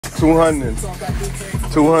200.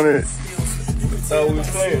 200. That's how we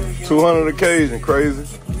playing. 200 occasion, crazy.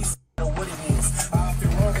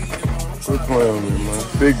 Quit playing with me, man.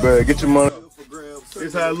 Big bag, get your money.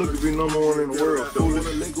 This how I look to be number one in the world.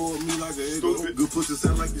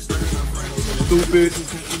 Stupid.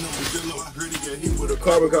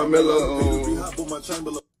 Carbon Carmella.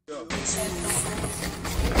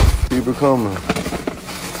 Keep it coming.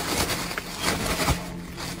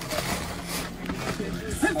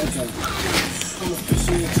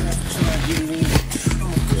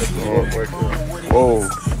 Whoa.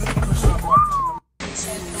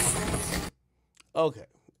 Okay.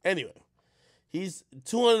 Anyway, he's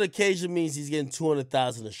 200 occasion means he's getting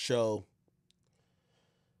 200,000 a show.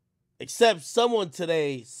 Except someone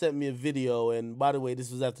today sent me a video, and by the way,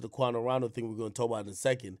 this was after the Quando Rondo thing we're going to talk about in a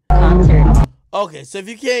second. Okay, so if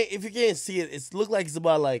you can't see it, it looked like it's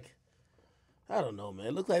about like, I don't know, man.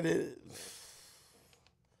 It looked like it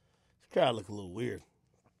kind of look a little weird.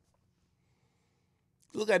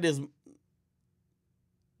 Look like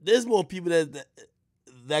there's more people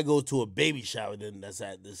that go to a baby shower than that's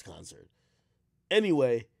at this concert.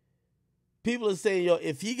 Anyway, people are saying, yo,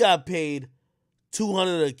 if he got paid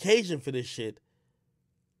 200 occasion for this shit,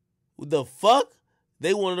 what the fuck?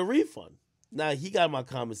 They wanted a refund. Now, he got my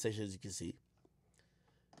comment section, as you can see.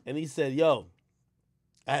 And he said, yo,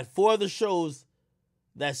 I had 4 other shows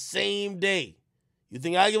that same day. You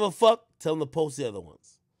think I give a fuck? Tell him to post the other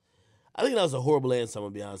ones. I think that was a horrible answer, I'm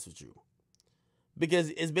going to be honest with you. Because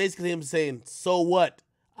it's basically him saying, so what?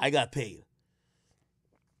 I got paid.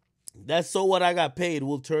 That so what I got paid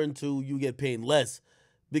will turn to you get paid less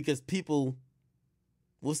because people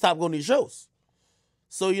will stop going to your shows.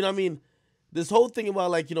 So, you know what I mean? This whole thing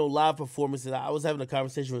about, like, you know, live performances, I was having a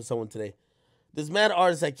conversation with someone today. There's mad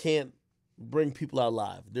artists that can't bring people out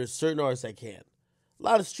live. There's certain artists that can. A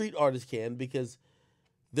lot of street artists can because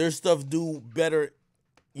their stuff do better,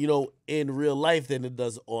 you know, in real life than it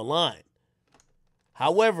does online.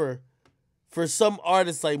 However, for some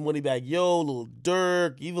artists like Moneybaggyo, Lil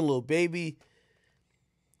Durk, even Lil Baby,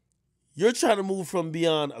 you're trying to move from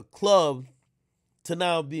beyond a club to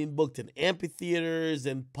now being booked in amphitheaters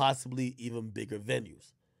and possibly even bigger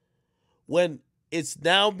venues. When it's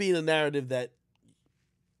now being a narrative that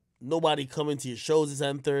nobody coming to your shows is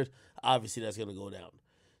and third, obviously that's going to go down.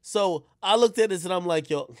 So I looked at this and I'm like,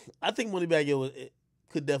 yo, I think Moneybaggyo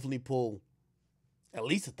could definitely pull at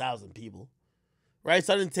least 1,000 people. Right?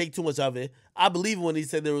 So I didn't take too much of it. I believe when he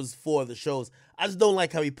said there was 4 of the shows. I just don't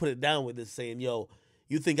like how he put it down with this saying, yo,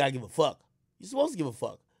 you think I give a fuck? You're supposed to give a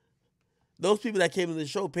fuck. Those people that came to the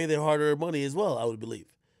show pay their hard-earned money as well, I would believe.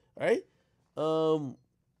 Right? In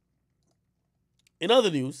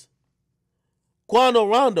other news, Quando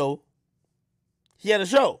Rondo, he had a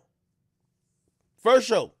show. First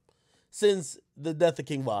show since the death of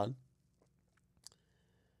King Von.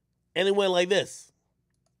 And it went like this.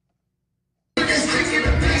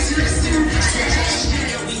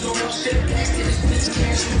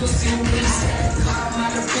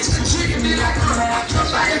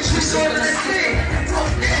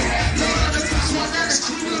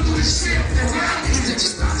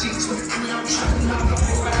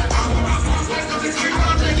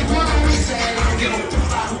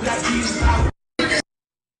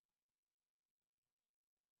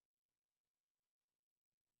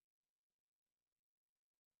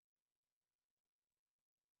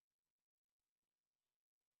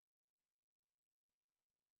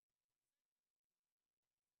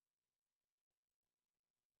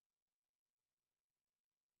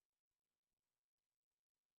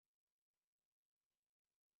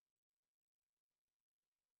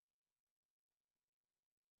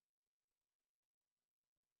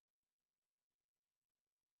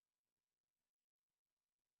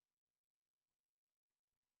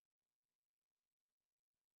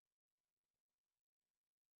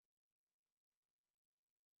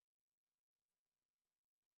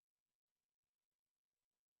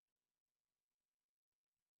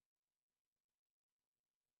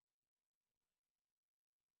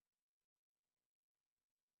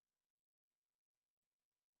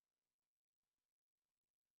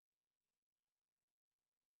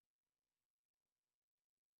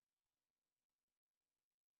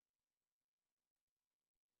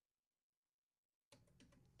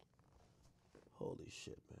 Holy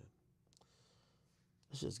shit, man.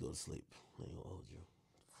 Let's just go to sleep. I ain't gonna hold you.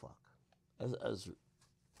 Fuck. I just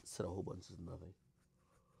said a whole bunch of nothing.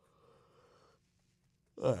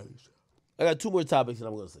 All right. I got 2 more topics and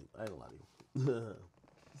I'm gonna sleep. I ain't gonna lie to you.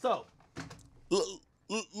 So,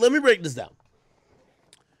 let me break this down.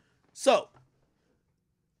 So,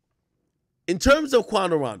 in terms of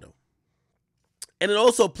Quando Rondo, And it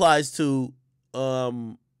also applies to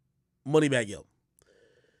Moneybaggyo.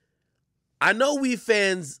 I know we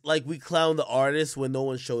fans, like, we clown the artist when no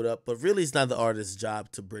one showed up, but really it's not the artist's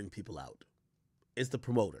job to bring people out. It's the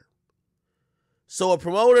promoter. So a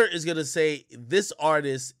promoter is going to say, this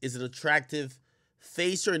artist is an attractive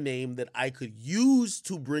face or name that I could use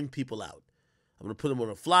to bring people out. I'm going to put them on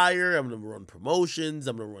a flyer. I'm going to run promotions.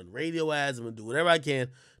 I'm going to run radio ads. I'm going to do whatever I can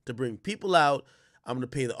to bring people out. I'm going to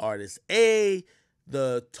pay the artist A.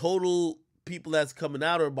 The total people that's coming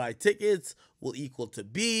out or buy tickets will equal to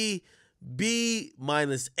B. B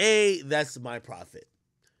minus A, that's my profit.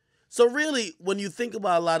 So really, when you think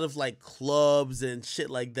about a lot of like clubs and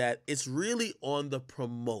shit like that, it's really on the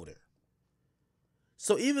promoter.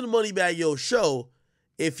 So even the Moneybaggyo show,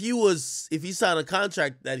 if he signed a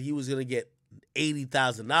contract that he was gonna get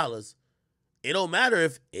 $80,000, it don't matter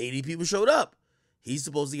if 80 people showed up. He's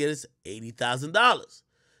supposed to get his $80,000.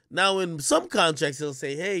 Now in some contracts, he'll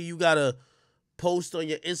say, hey, you gotta post on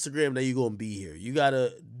your Instagram that you're going to be here. You got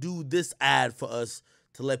to do this ad for us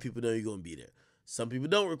to let people know you're going to be there. Some people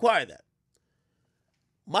don't require that.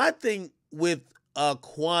 My thing with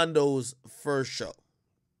Quando's first show,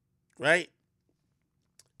 right,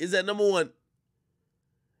 is that number one,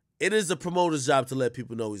 it is the promoter's job to let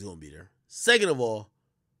people know he's going to be there. Second of all,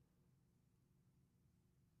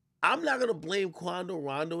 I'm not going to blame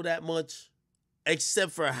Rondo that much,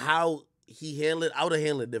 except for how he handled it. I would have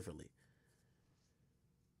handled it differently.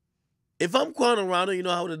 If I'm Rondo, you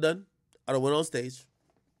know how I would have done? I would have went on stage,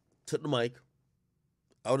 took the mic.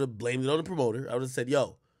 I would have blamed it on the promoter. I would have said,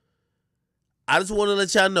 yo, I just want to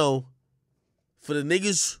let y'all know, for the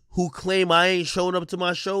niggas who claim I ain't showing up to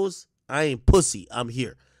my shows, I ain't pussy. I'm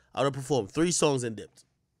here. I would have performed 3 songs and dipped.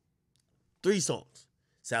 3 songs.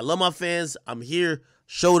 Say, I love my fans. I'm here.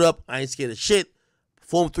 Showed up. I ain't scared of shit.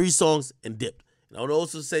 Performed 3 songs and dipped. And I would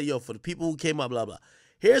also say, yo, for the people who came out, blah, blah.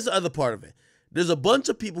 Here's the other part of it. There's a bunch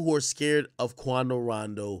of people who are scared of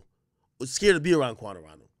Rondo, scared to be around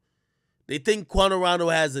Rondo. They think Rondo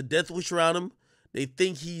has a death wish around him. They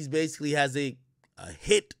think he's basically has a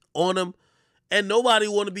hit on him. And nobody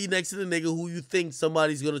want to be next to the nigga who you think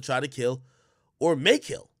somebody's going to try to kill or may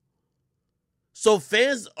kill. So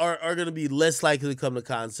fans are going to be less likely to come to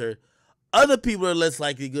concert. Other people are less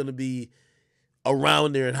likely going to be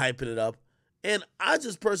around there and hyping it up. And I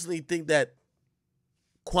just personally think that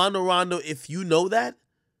Rondo, if you know that,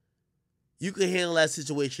 you can handle that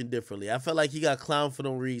situation differently. I felt like he got clowned for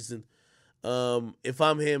no reason. If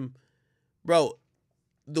I'm him, bro,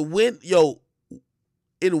 the win, yo,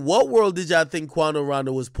 in what world did y'all think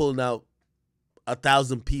Rondo was pulling out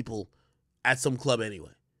 1,000 people at some club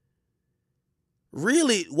anyway?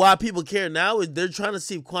 Really, why people care now is they're trying to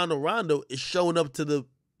see if Rondo is showing up to the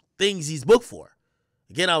things he's booked for.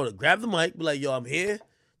 Again, I would have grabbed the mic, be like, yo, I'm here.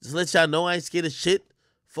 Just let y'all know I ain't scared of shit.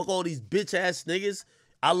 Fuck all these bitch-ass niggas.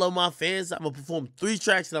 I love my fans. I'm going to perform 3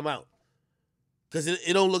 tracks and I'm out. Because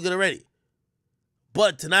it don't look good already.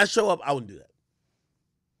 But to not show up, I wouldn't do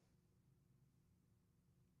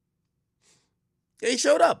that. He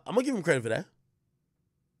showed up. I'm going to give him credit for that.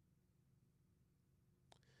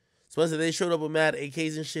 Especially they showed up with mad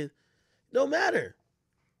AKs and shit. Don't matter.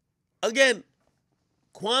 Again,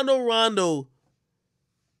 Rondo,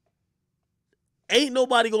 ain't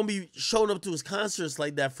nobody going to be showing up to his concerts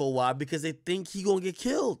like that for a while because they think he going to get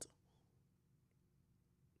killed.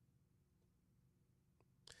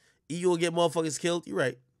 You going to get motherfuckers killed? You're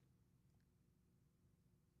right.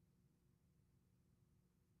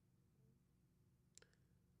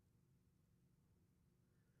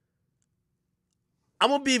 I'm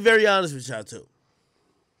going to be very honest with y'all too.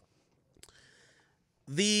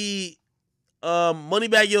 The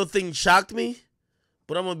Moneybaggyo thing shocked me.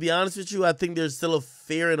 But I'm going to be honest with you, I think there's still a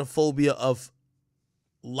fear and a phobia of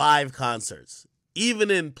live concerts,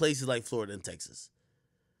 even in places like Florida and Texas.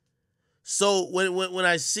 So when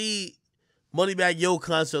I see Moneybaggyo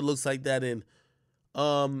concert looks like that and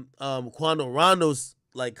Quando Rondo's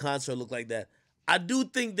like concert look like that, I do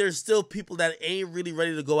think there's still people that ain't really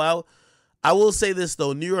ready to go out. I will say this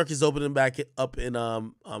though, New York is opening back up in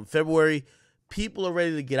February. People are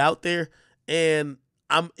ready to get out there, and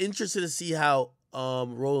I'm interested to see how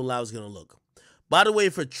Rolling Loud is gonna look. By the way,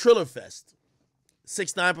 for Triller Fest,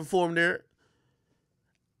 6ix9ine performed there.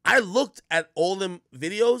 I looked at all them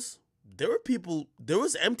videos. There were people. There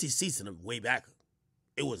was empty seats in them way back.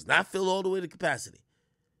 It was not filled all the way to capacity,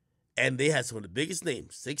 and they had some of the biggest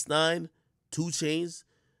names: 6ix9ine, 2 Chainz,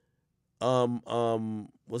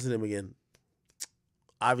 what's his name again?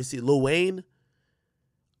 Obviously, Lil Wayne.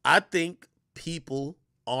 I think people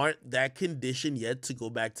aren't that conditioned yet to go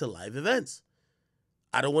back to live events.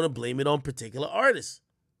 I don't want to blame it on particular artists.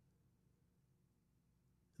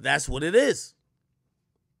 That's what it is.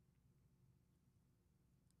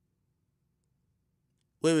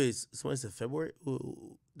 Wait. Somebody said February?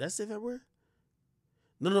 Did I say February?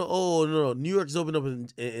 No. Oh, no. New York's opened up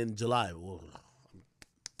in July. Whoa, I'm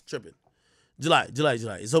tripping. July.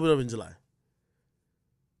 It's opened up in July.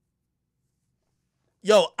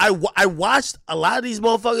 Yo, I watched a lot of these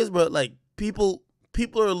motherfuckers, but like people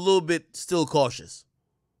are a little bit still cautious.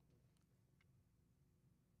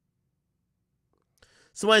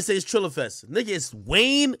 Somebody says Trillerfest. Nigga, it's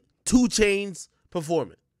Wayne 2 Chainz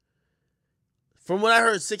performing. From what I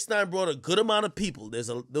heard, 6ix9ine brought a good amount of people.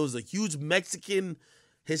 There was a huge Mexican,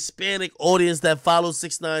 Hispanic audience that follows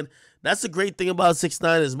 6ix9ine. That's the great thing about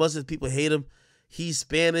 6ix9ine. As much as people hate him, he's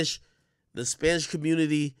Spanish. The Spanish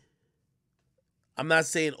community, I'm not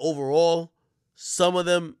saying overall, some of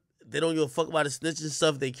them, they don't give a fuck about the snitching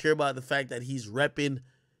stuff. They care about the fact that he's repping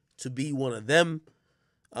to be one of them.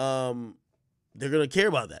 They're going to care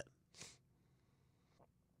about that.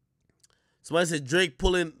 Somebody said Drake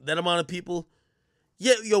pulling that amount of people.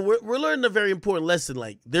 Yeah, yo, we're learning a very important lesson.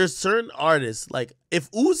 Like, there's certain artists, like, if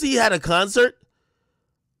Uzi had a concert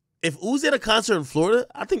in Florida,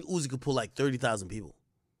 I think Uzi could pull like 30,000 people.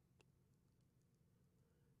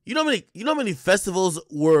 You know how many festivals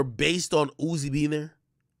were based on Uzi being there?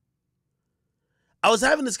 I was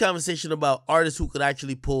having this conversation about artists who could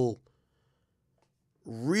actually pull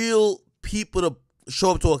real people to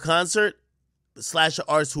show up to a concert /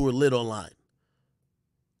 artists who were lit online.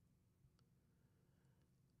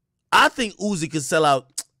 I think Uzi could sell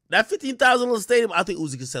out that 15,000 little stadium. I think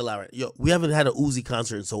Uzi could sell out. Right? Yo, we haven't had an Uzi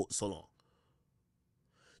concert in so long.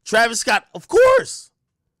 Travis Scott, of course.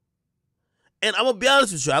 And I'm gonna be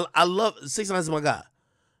honest with you. I love 6ix9ine is my guy,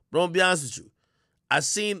 but I'm gonna be honest with you. I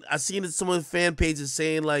seen some of the fan pages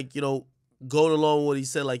saying like, you know, going along with what he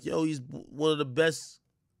said, like, yo, he's one of the best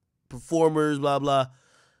performers, blah blah.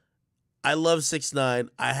 I love 6ix9ine.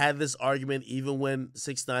 I had this argument even when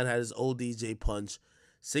 6ix9ine had his old DJ Punch.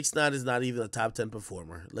 6ix9ine is not even a top 10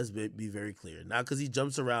 performer. Let's be very clear. Not because he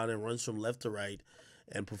jumps around and runs from left to right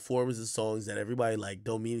and performs the songs that everybody like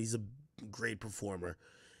don't mean he's a great performer.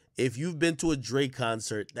 If you've been to a Drake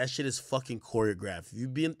concert, that shit is fucking choreographed. If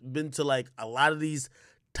you've been to like a lot of these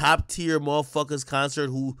top tier motherfuckers concert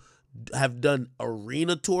who have done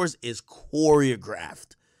arena tours, is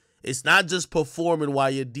choreographed. It's not just performing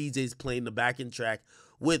while your DJ's playing the backing track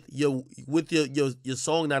with your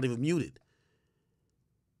song not even muted.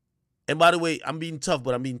 And by the way, I'm being tough,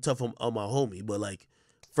 but I'm being tough on my homie. But like,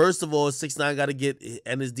 first of all, 6ix9ine got to get,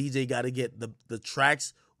 and his DJ got to get the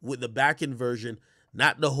tracks with the backing version,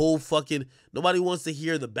 not the whole fucking, nobody wants to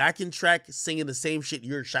hear the backing track singing the same shit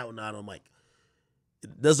you're shouting out on mic.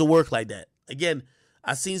 It doesn't work like that. Again,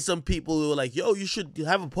 I seen some people who were like, yo, you should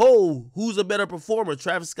have a poll. Who's a better performer,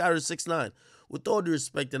 Travis Scott or 6ix9ine? With all due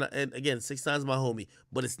respect, and again, 6ix9ine's my homie,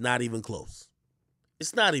 but it's not even close.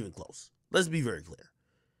 It's not even close. Let's be very clear.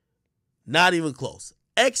 Not even close.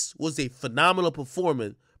 X was a phenomenal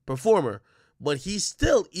performer, but he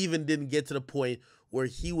still even didn't get to the point where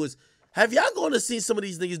he was. Have y'all gone to see some of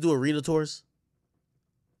these niggas do arena tours?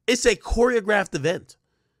 It's a choreographed event.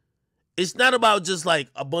 It's not about just like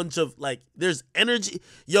a bunch of like, there's energy.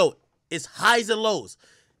 Yo, it's highs and lows.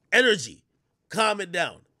 Energy. Calm it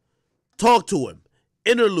down. Talk to him.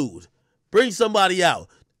 Interlude. Bring somebody out.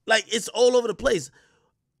 Like, it's all over the place.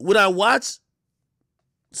 When I watch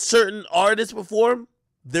certain artists perform,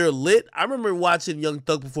 they're lit. I remember watching Young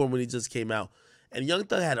Thug perform when he just came out. And Young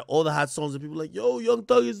Thug had all the hot songs, and people were like, yo, Young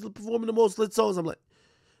Thug is performing the most lit songs. I'm like,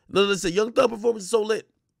 no, listen, Young Thug performance is so lit.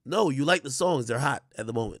 No, you like the songs. They're hot at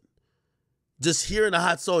the moment. Just hearing a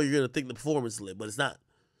hot song, you're going to think the performance is lit, but it's not.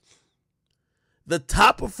 The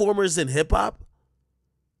top performers in hip-hop,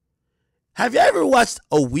 have you ever watched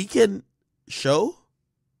a Weeknd show?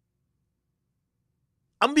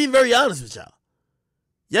 I'm being very honest with y'all.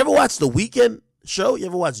 You ever watch the Weeknd show? You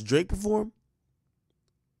ever watch Drake perform?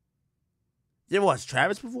 You ever watch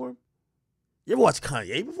Travis perform? You ever watch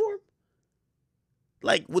Kanye perform?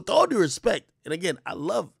 Like, with all due respect, and again, I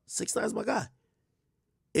love 6ix9ine's my guy.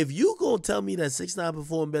 If you gonna tell me that 6ix9ine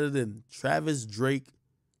performed better than Travis, Drake,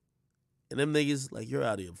 and them niggas, like, you're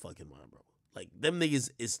out of your fucking mind, bro. Like, them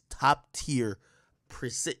niggas is top tier,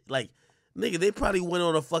 like, nigga, they probably went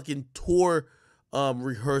on a fucking tour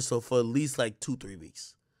rehearsal for at least like 2-3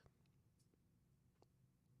 weeks.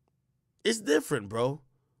 It's different, bro.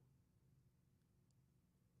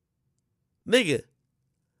 Nigga,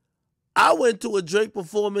 I went to a Drake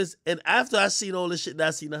performance, and after I seen all this shit that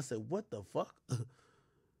I seen, I said, what the fuck?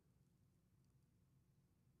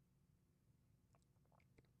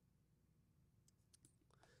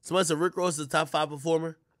 Somebody said Rick Ross is the top 5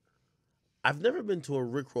 performer. I've never been to a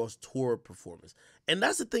Rick Ross tour performance. And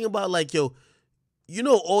that's the thing about, like, yo, you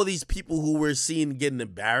know, all these people who we're seeing getting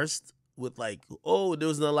embarrassed with, like, oh, there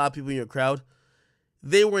wasn't a lot of people in your crowd.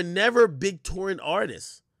 They were never big touring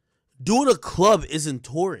artists. Doing a club isn't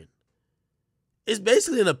touring. It's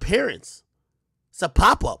basically an appearance. It's a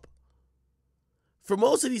pop-up. For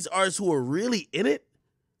most of these artists who are really in it,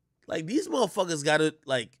 like, these motherfuckers gotta,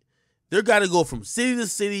 like, they gotta go from city to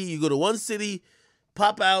city. You go to one city, you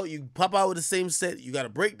pop out with the same set, you gotta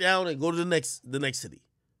break down and go to the next city.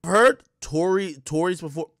 I've heard Tory's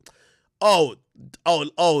before. All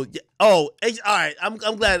right.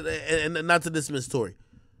 I'm glad, and not to dismiss Tory.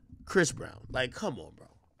 Chris Brown, like, come on, bro.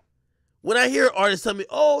 When I hear artists tell me,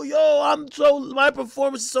 oh, yo, my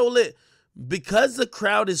performance is so lit. Because the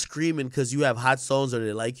crowd is screaming because you have hot songs or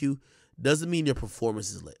they like you, doesn't mean your performance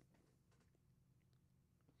is lit.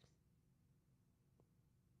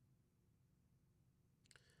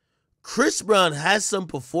 Chris Brown has some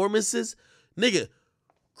performances. Nigga,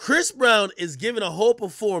 Chris Brown is giving a whole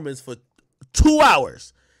performance for 2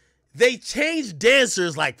 hours. They changed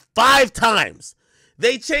dancers like 5 times.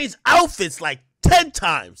 They changed outfits like 10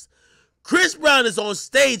 times. Chris Brown is on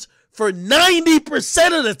stage for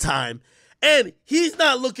 90% of the time, and he's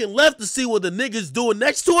not looking left to see what the nigga's doing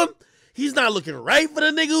next to him. He's not looking right for the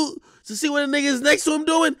nigga to see what the nigga is next to him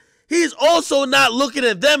doing. He's also not looking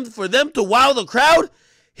at them for them to wow the crowd.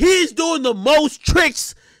 He's doing the most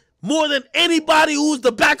tricks more than anybody who's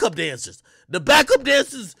the backup dancers. The backup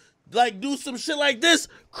dancers, like, do some shit like this.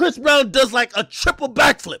 Chris Brown does like a triple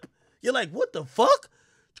backflip. You're like, what the fuck?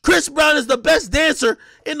 Chris Brown is the best dancer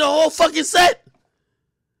in the whole fucking set.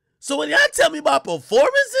 So when y'all tell me about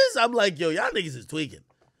performances, I'm like, yo, y'all niggas is tweaking.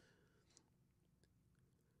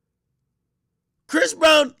 Chris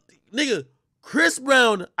Brown,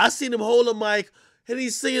 I seen him hold a mic, and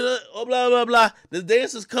he's singing, blah, blah, blah. The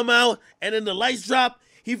dancers come out, and then the lights drop.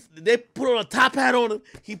 They put on a top hat on him.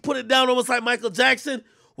 He put it down almost like Michael Jackson,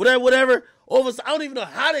 whatever. All of a sudden, I don't even know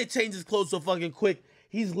how they changed his clothes so fucking quick.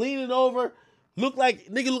 He's leaning over, look like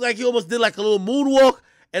he almost did like a little moonwalk,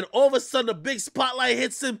 and all of a sudden, a big spotlight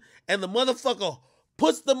hits him, and the motherfucker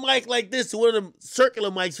puts the mic like this to one of them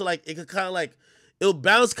circular mics so, like, it could kind of, like, it'll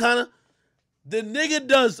bounce kind of. The nigga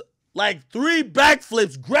does like 3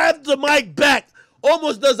 backflips, grabs the mic back,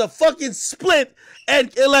 almost does a fucking split,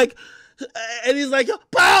 and he's like,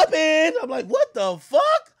 poppin'. I'm like, what the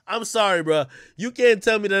fuck? I'm sorry, bro. You can't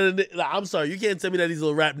tell me that. I'm sorry. You can't tell me that these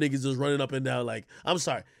little rap niggas just running up and down. Like, I'm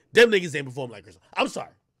sorry. Them niggas ain't performing like Chris. I'm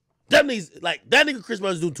sorry. Them niggas, like, that nigga Chris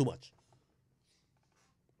Brown is doing too much.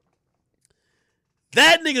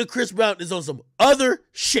 That nigga Chris Brown is on some other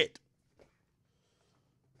shit.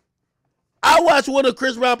 I watched one of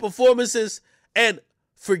Chris Brown performances, and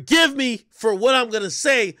forgive me for what I'm going to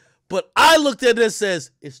say, but I looked at this and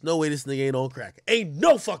says, it's no way this nigga ain't on crack. Ain't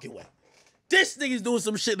no fucking way. This nigga's doing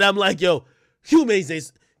some shit that I'm like, yo, humans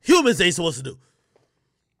ain't supposed to do.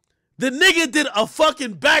 The nigga did a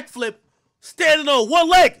fucking backflip standing on one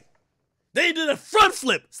leg. They did a front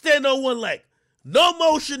flip standing on one leg. No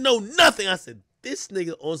motion, no nothing. I said, this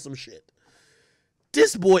nigga on some shit.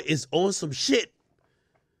 This boy is on some shit.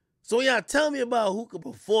 So when y'all tell me about who can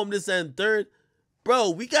perform this and third, bro,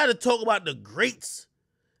 we got to talk about the greats.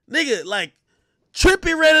 Nigga, like,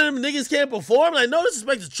 Trippy ran at them niggas can't perform. Like, no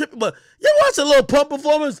disrespect to Trippy, but you ever watch a Lil Pump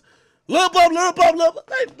performance? Lil Pump.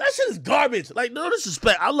 Like, that shit is garbage. Like, no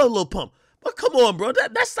disrespect. I love Lil Pump. But come on, bro.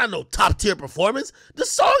 That's not no top tier performance. The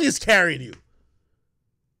song is carrying you.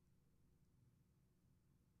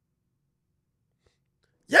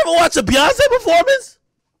 You ever watch a Beyonce performance?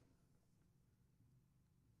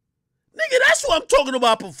 Nigga, that's what I'm talking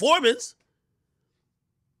about, performance.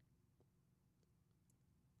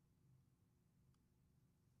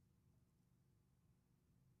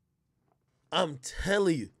 I'm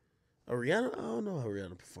telling you. Rihanna, I don't know how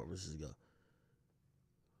Rihanna performances go.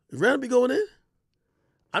 Is Rihanna be going in?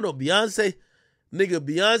 I know Beyonce. Nigga,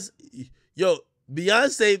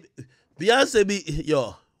 Beyonce be,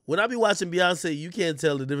 yo, when I be watching Beyonce, you can't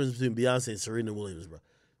tell the difference between Beyonce and Serena Williams, bro.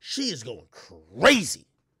 She is going crazy.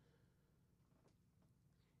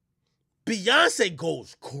 Beyonce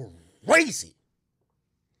goes crazy.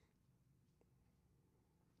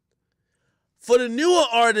 For the newer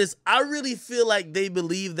artists, I really feel like they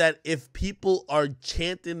believe that if people are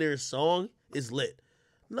chanting their song, it's lit.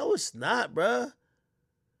 No, it's not, bruh.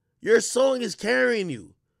 Your song is carrying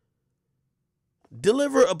you.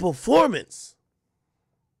 Deliver a performance.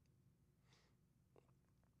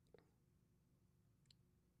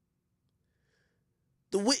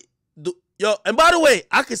 Yo, and by the way,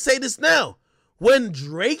 I can say this now. When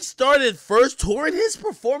Drake started first touring, his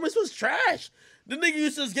performance was trash. The nigga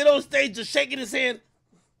used to just get on stage just shaking his hand.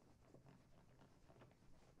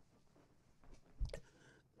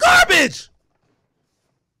 Garbage!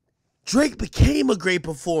 Drake became a great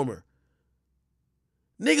performer.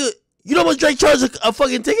 Nigga, you know how much Drake charged a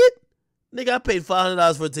fucking ticket? Nigga, I paid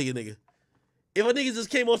 $500 for a ticket, nigga. If a nigga just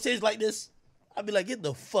came on stage like this, I'd be like, get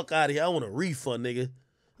the fuck out of here. I want a refund, nigga.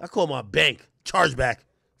 I call my bank. Chargeback.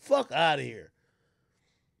 Fuck out of here.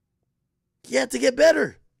 You have to get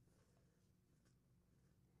better.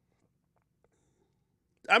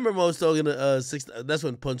 I remember I was talking to that's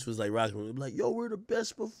when Punch was like rocking. We'd be like, yo, we're the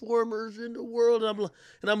best performers in the world.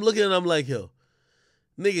 And I'm looking and I'm like, yo,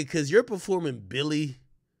 nigga, because you're performing Billy,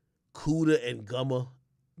 Kuda, and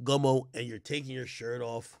Gummo, and you're taking your shirt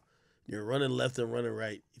off. You're running left and running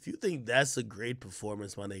right. If you think that's a great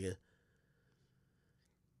performance, my nigga.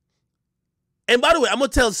 And by the way, I'm going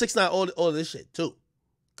to tell 6ix9ine all this shit, too.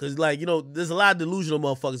 Because, like, you know, there's a lot of delusional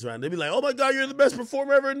motherfuckers around. They be like, oh, my God, you're the best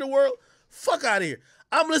performer ever in the world. Fuck out of here.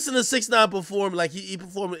 I'm listening to 6ix9ine perform like he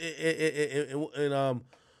performed in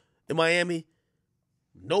Miami.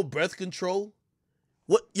 No breath control.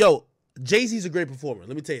 What? Yo, Jay-Z's a great performer.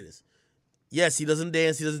 Let me tell you this. Yes, he doesn't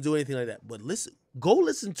dance. He doesn't do anything like that. But go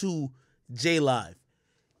listen to Jay live.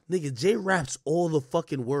 Nigga, Jay raps all the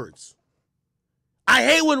fucking words. I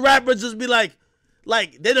hate when rappers just be like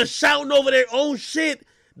they're just shouting over their own shit.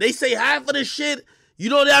 They say half of the shit. You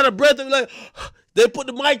know they're out of breath. They be like, they put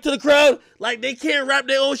the mic to the crowd. Like they can't rap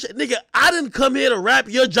their own shit. Nigga, I didn't come here to rap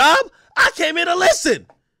your job. I came here to listen.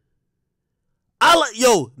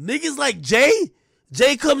 Niggas like Jay.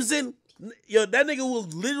 Jay comes in. Yo, that nigga will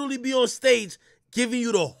literally be on stage giving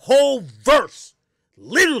you the whole verse.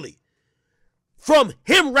 Literally. From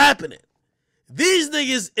him rapping it. These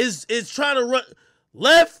niggas is trying to run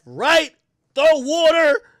left, right, throw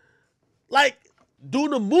water, like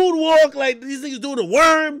doing the moonwalk, like these niggas doing the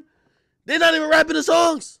worm. They're not even rapping the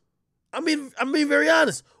songs. I'm being very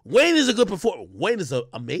honest. Wayne is a good performer. Wayne is an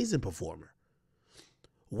amazing performer.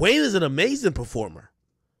 Wayne is an amazing performer.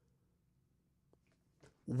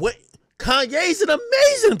 Kanye's an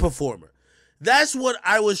amazing performer. That's what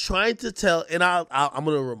I was trying to tell, and I'm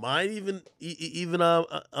gonna remind even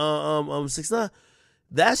 6ix9ine.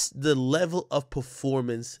 That's the level of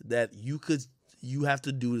performance that you have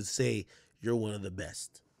to do to say you're one of the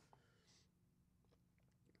best.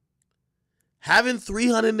 Having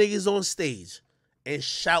 300 niggas on stage and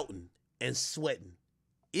shouting and sweating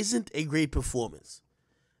isn't a great performance.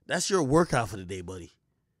 That's your workout for the day, buddy.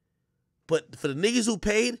 But for the niggas who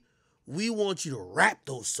paid, we want you to rap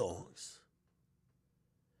those songs.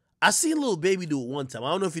 I seen Lil Baby do it one time.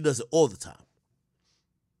 I don't know if he does it all the time.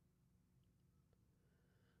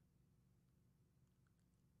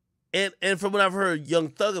 And from what I've heard, Young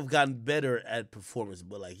Thug have gotten better at performance,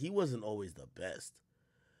 but like he wasn't always the best.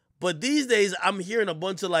 But these days, I'm hearing a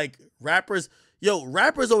bunch of like rappers. Yo,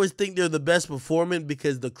 rappers always think they're the best performing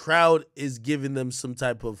because the crowd is giving them some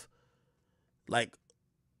type of like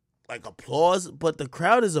applause, but the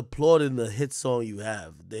crowd is applauding the hit song you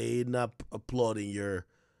have. They not applauding you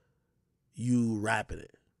rapping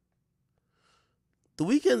it. The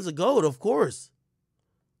Weeknd's a GOAT, of course.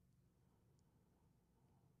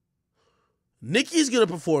 Nicki's gonna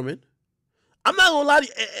perform it. I'm not gonna lie to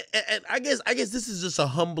you, and I guess this is just a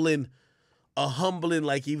humbling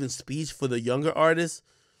like even speech for the younger artists.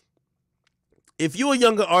 If you're a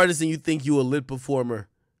younger artist and you think you're a lit performer,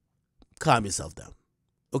 calm yourself down.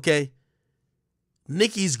 Okay?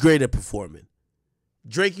 Nicki's great at performing.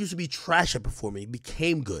 Drake used to be trash at performing. He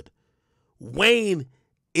became good. Wayne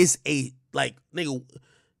is nigga,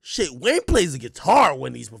 shit, Wayne plays the guitar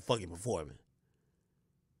when he's fucking performing.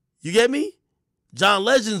 You get me? John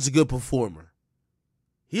Legend's a good performer.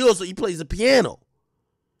 He plays the piano.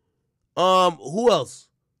 Who else?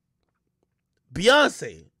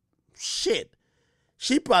 Beyonce. Shit.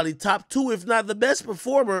 She probably top 2, if not the best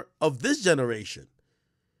performer of this generation.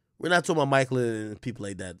 We're not talking about Michael and people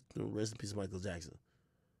like that. Rest in peace, Michael Jackson.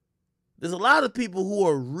 There's a lot of people who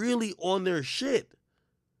are really on their shit.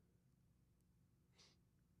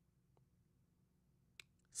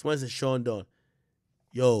 Somebody said Sean Dawn.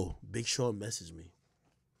 Yo, Big Sean messaged me.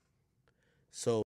 So